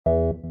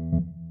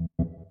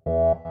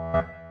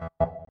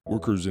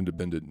Workers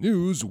Independent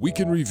News Week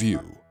in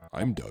Review.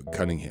 I'm Doug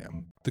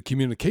Cunningham. The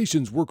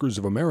Communications Workers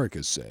of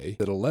America say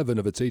that 11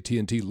 of its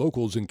AT&T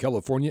locals in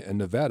California and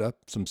Nevada,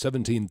 some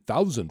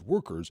 17,000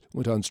 workers,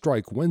 went on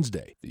strike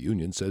Wednesday. The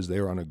union says they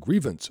are on a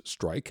grievance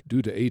strike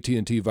due to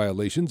AT&T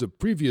violations of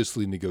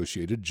previously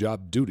negotiated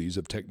job duties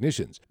of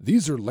technicians.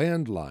 These are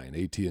landline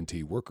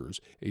AT&T workers.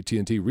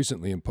 AT&T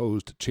recently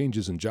imposed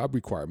changes in job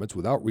requirements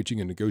without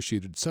reaching a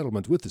negotiated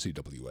settlement with the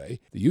CWA.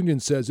 The union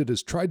says it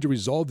has tried to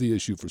resolve the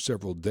issue for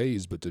several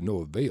days, but to no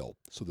avail.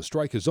 So the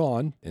strike is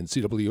on, and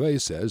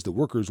CWA says the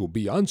workers will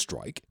be on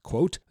strike,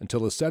 quote,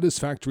 until a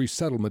satisfactory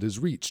settlement is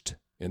reached,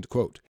 end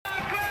quote.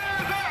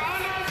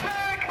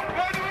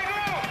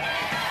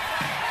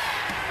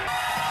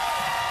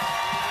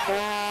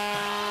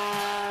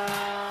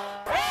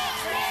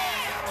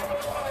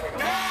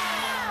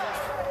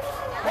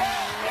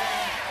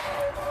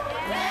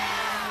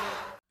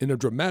 In a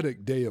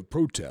dramatic day of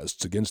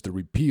protests against the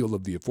repeal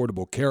of the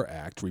Affordable Care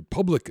Act,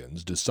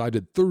 Republicans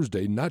decided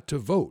Thursday not to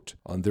vote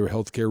on their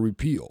health care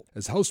repeal.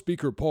 As House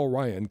Speaker Paul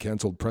Ryan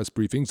canceled press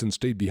briefings and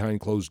stayed behind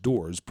closed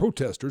doors,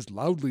 protesters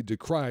loudly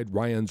decried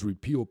Ryan's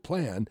repeal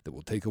plan that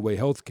will take away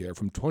health care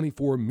from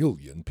 24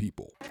 million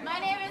people. My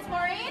name is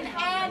Maureen,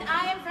 and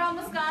I am from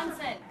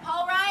Wisconsin.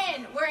 Paul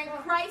Ryan, we're in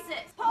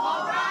crisis.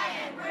 Paul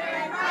Ryan,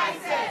 we're in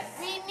crisis.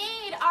 We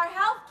need our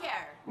health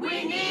care.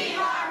 We need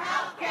our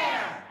health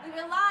care. We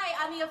rely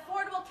on the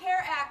Affordable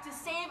Care Act to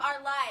save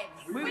our lives.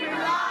 We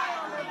rely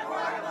on the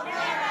Affordable Care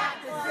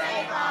Act to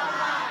save our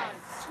lives.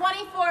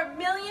 24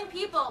 million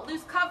people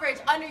lose coverage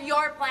under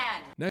your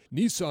plan.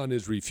 Nissan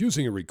is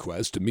refusing a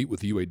request to meet with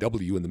the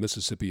UAW and the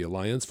Mississippi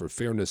Alliance for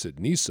Fairness at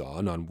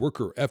Nissan on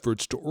worker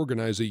efforts to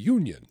organize a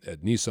union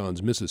at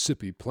Nissan's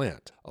Mississippi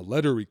plant. A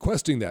letter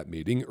requesting that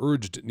meeting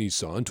urged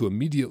Nissan to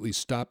immediately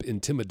stop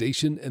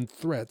intimidation and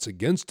threats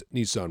against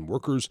Nissan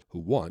workers who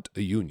want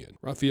a union.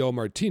 Rafael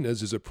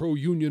Martinez is a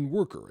pro-union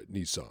worker at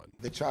Nissan.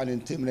 They try to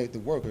intimidate the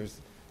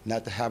workers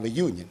not to have a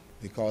union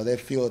because they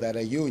feel that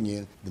a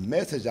union, the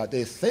message that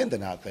they're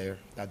sending out there,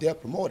 that they're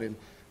promoting,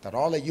 that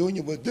all a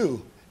union will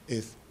do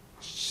is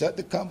shut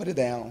the company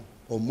down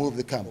or move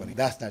the company.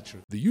 That's not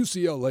true. The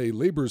UCLA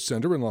Labor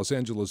Center and Los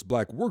Angeles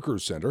Black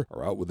Workers Center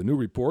are out with a new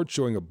report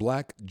showing a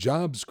black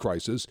jobs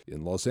crisis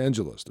in Los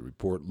Angeles. The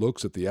report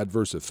looks at the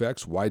adverse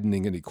effects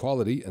widening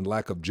inequality and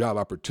lack of job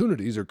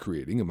opportunities are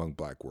creating among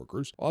black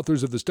workers.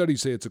 Authors of the study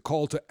say it's a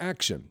call to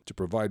action to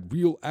provide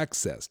real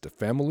access to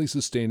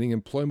family-sustaining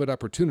employment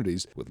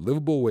opportunities with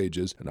livable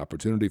wages, an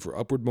opportunity for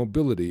upward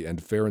mobility,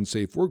 and fair and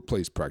safe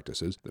workplace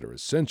practices that are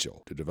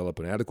essential to develop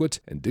an adequate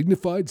and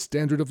dignified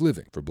standard of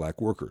living for black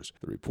workers.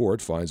 The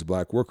report finds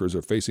black workers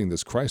are facing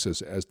this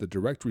crisis as the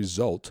direct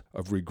result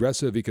of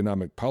regressive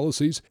economic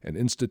policies and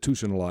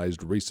institutionalized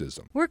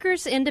racism.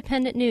 Workers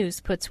Independent News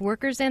puts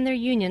workers and their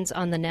unions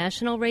on the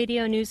national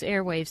radio news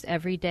airwaves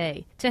every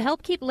day. To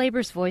help keep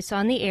labor's voice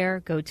on the air,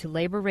 go to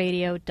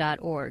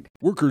laborradio.org.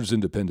 Workers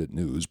Independent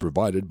News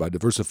provided by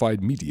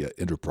Diversified Media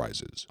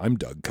Enterprises. I'm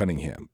Doug Cunningham.